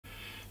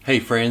Hey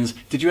friends,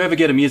 did you ever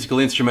get a musical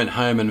instrument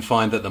home and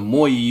find that the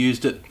more you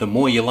used it, the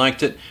more you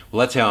liked it? Well,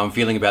 that's how I'm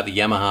feeling about the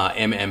Yamaha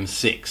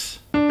MM6.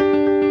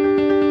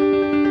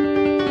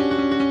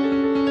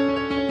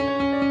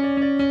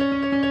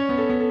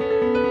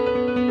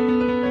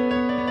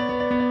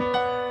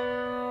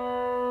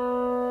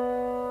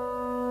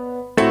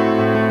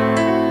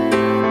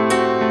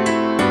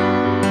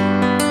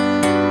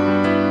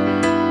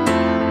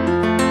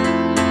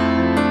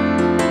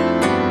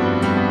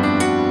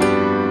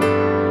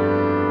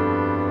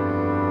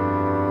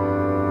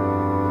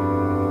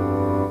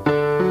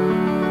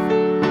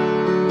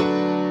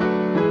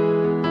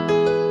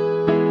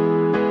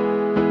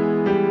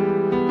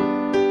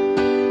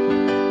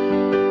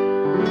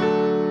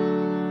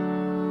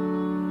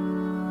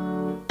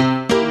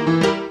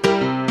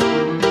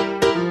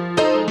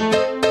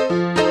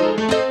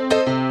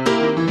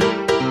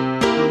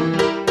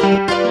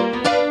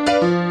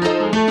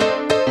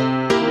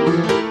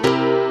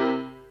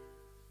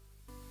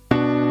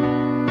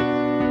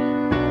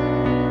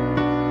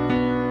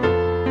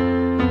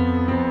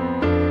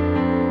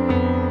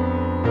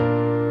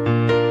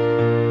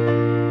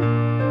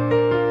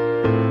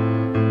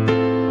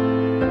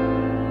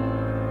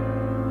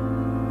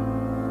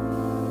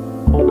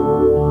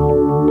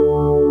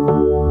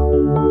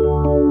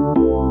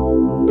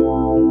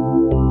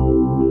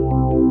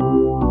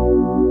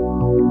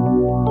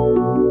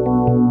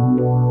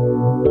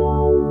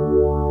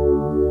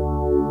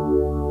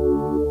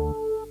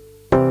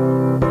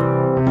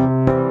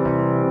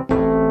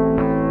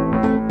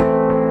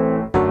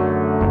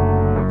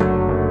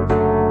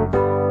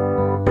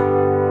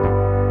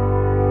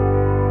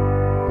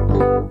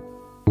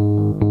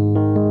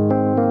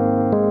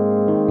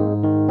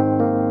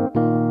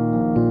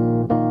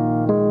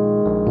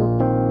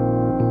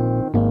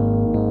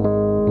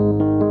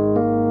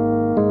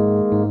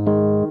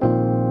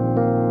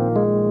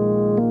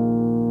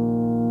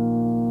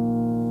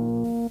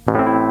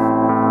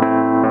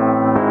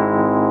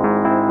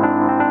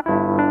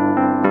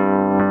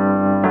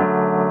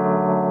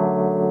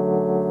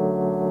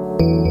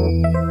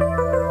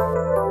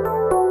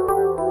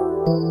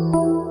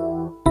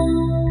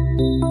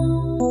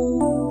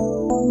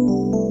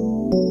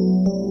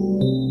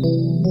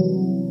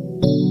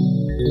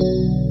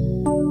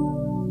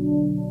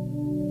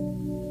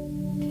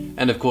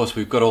 And of course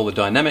we've got all the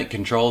dynamic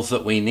controls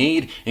that we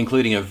need,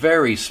 including a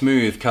very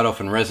smooth cutoff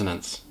and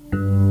resonance.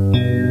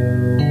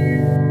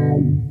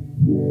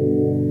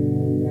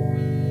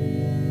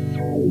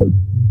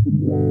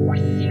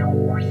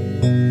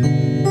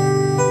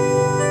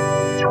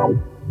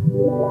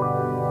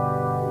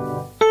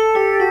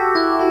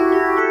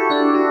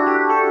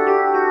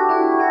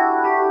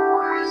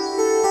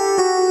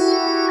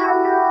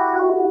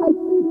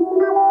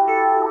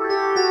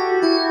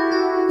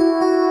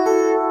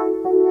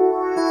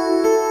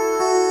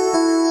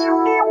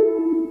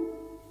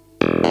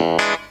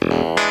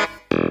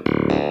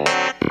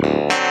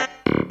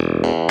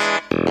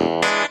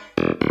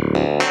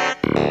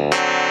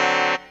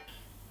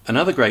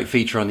 Another great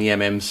feature on the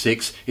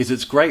MM6 is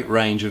its great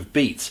range of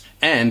beats,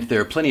 and there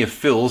are plenty of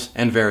fills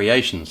and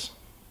variations.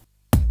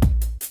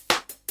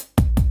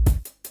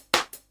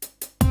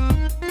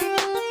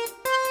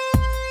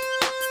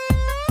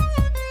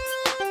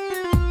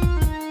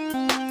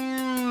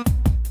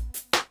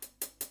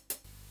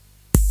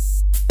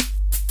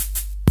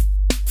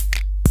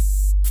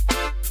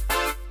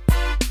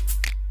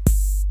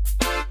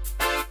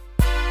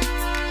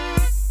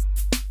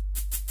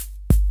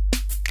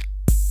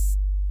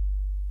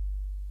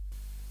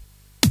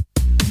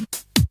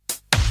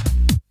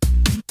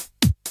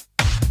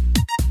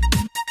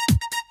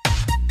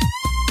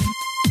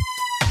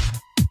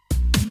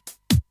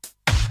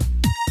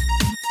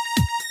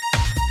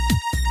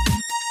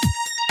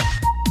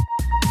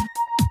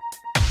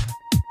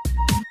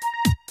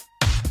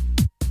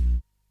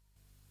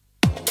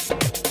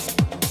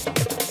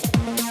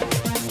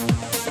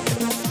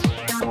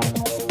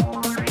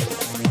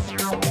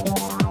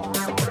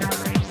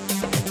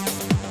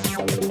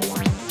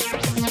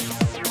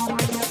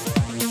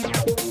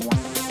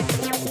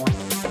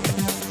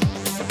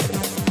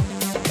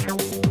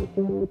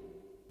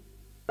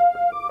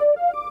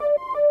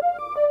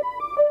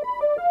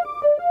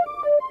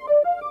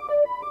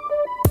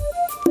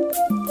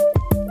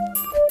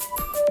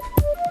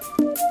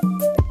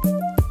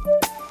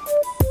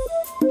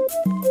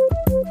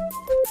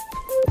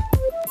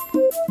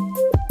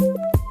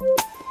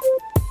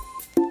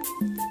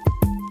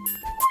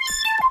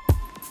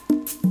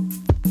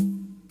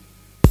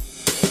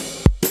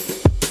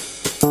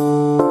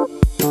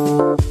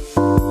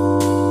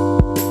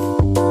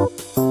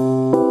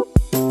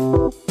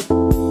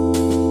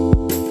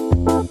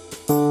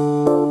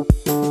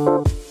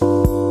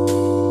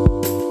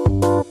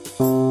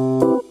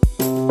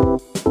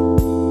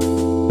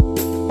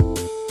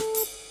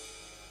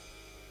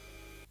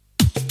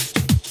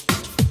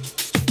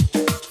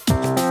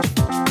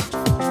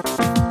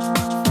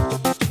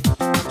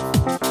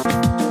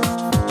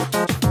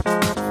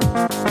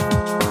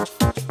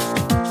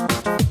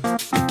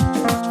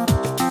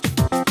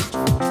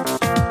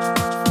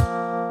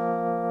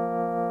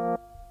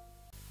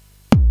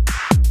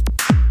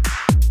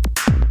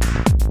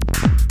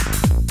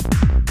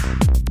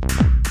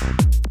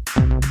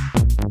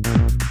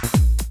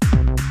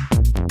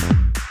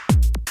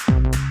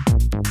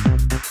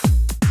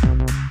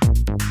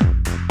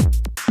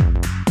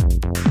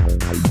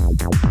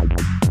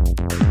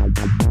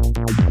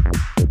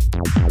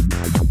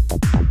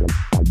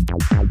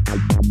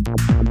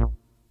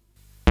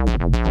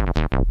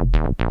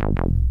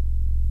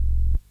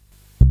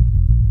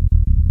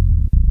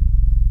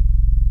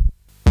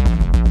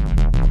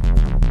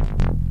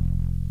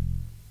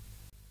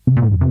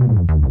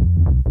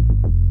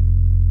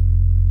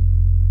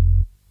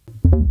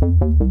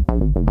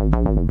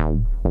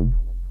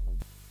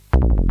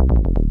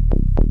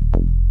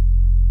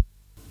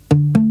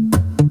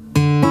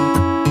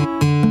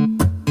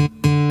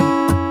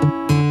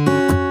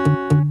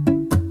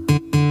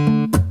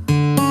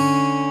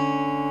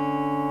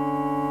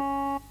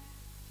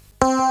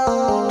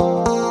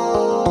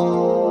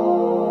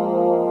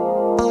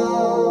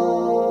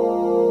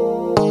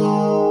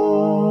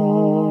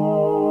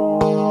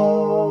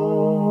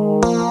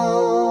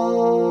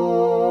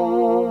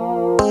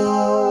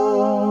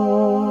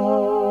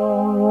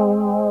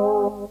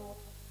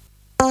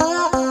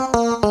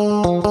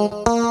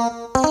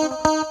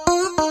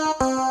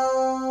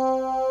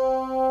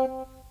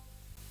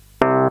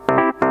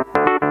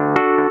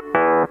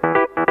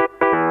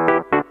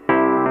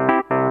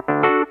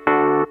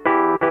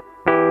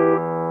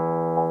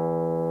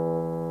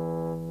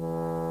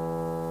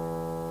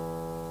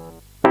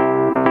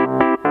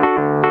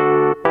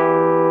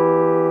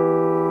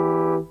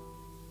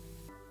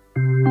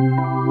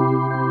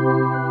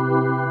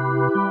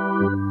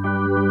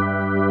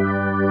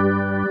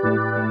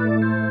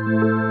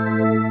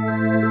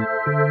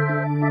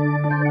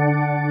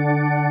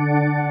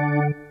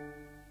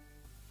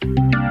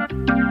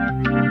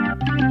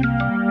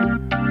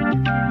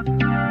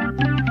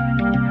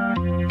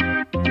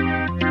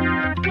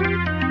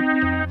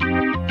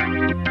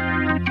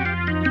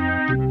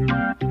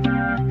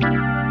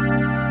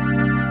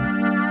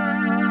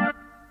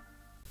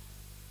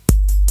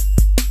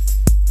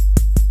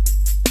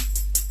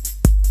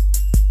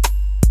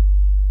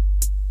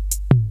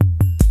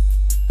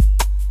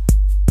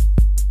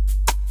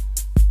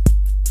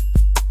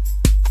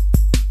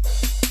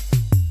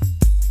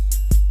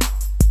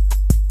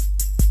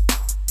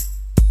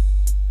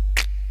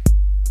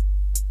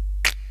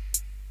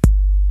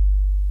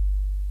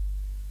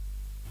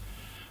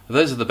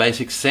 Those are the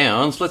basic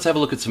sounds. Let's have a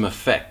look at some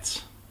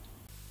effects.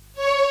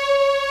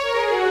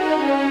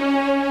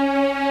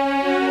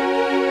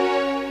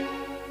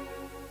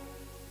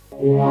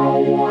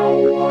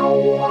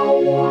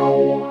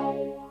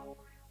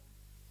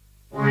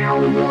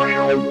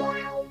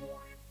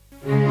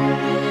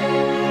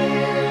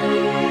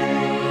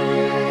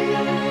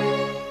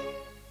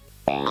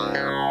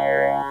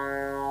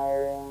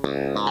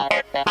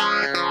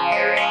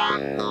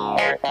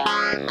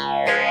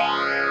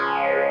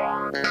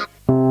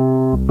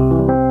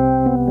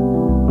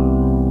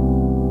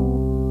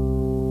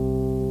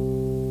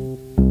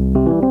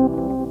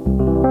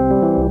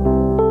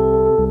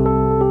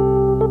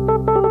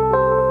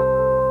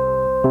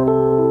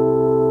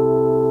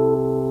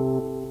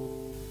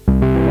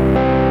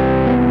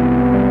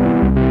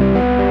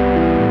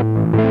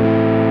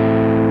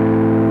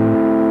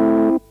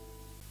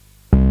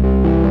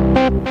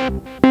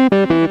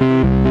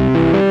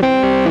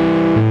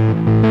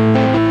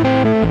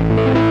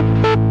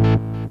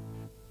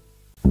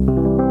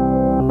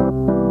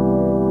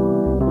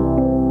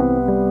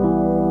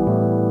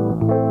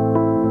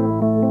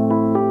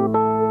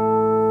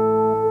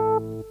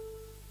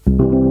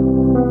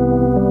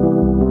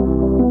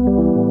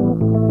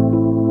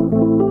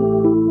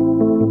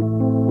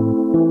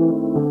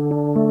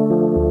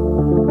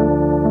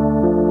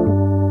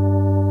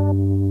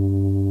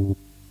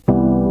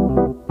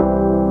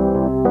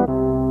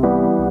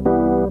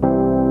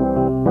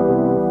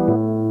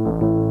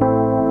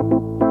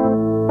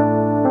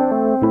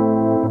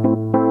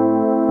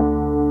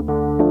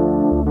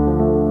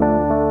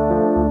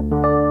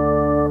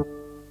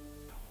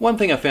 One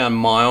thing I found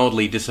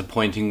mildly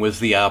disappointing was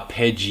the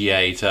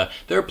arpeggiator.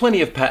 There are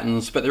plenty of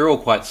patterns, but they're all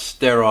quite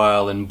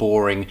sterile and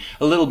boring,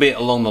 a little bit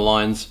along the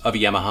lines of a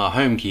Yamaha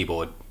home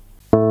keyboard.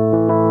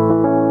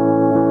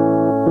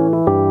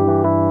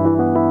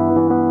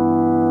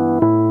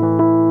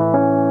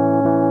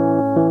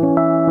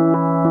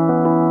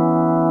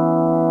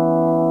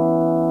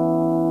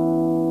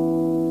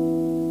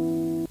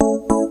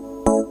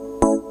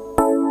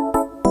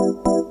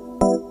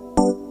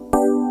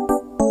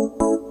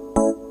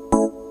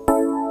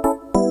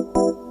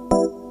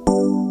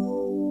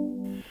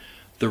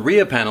 The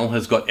rear panel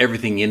has got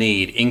everything you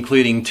need,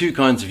 including two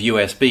kinds of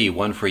USB,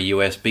 one for a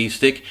USB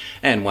stick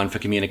and one for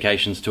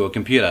communications to a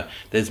computer.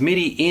 There's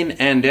MIDI in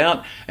and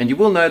out, and you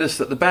will notice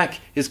that the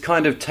back is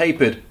kind of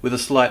tapered with a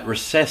slight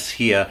recess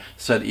here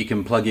so that you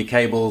can plug your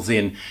cables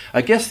in.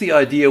 I guess the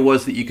idea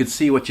was that you could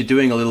see what you're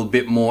doing a little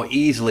bit more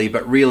easily,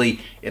 but really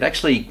it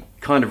actually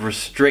kind of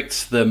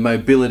restricts the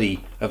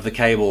mobility of the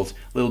cables.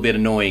 A little bit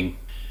annoying.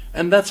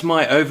 And that's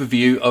my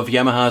overview of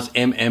Yamaha's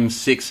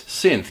MM6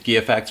 synth,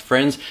 Gear Facts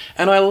friends,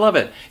 and I love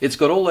it. It's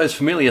got all those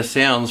familiar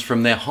sounds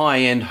from their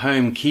high-end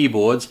home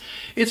keyboards.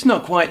 It's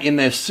not quite in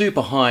their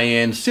super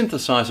high-end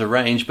synthesizer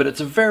range, but it's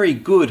a very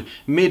good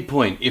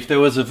midpoint. If there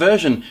was a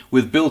version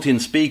with built-in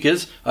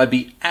speakers, I'd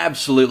be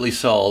absolutely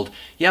sold.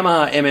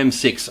 Yamaha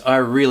MM6, I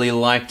really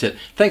liked it.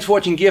 Thanks for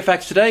watching Gear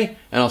Facts today,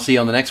 and I'll see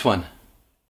you on the next one.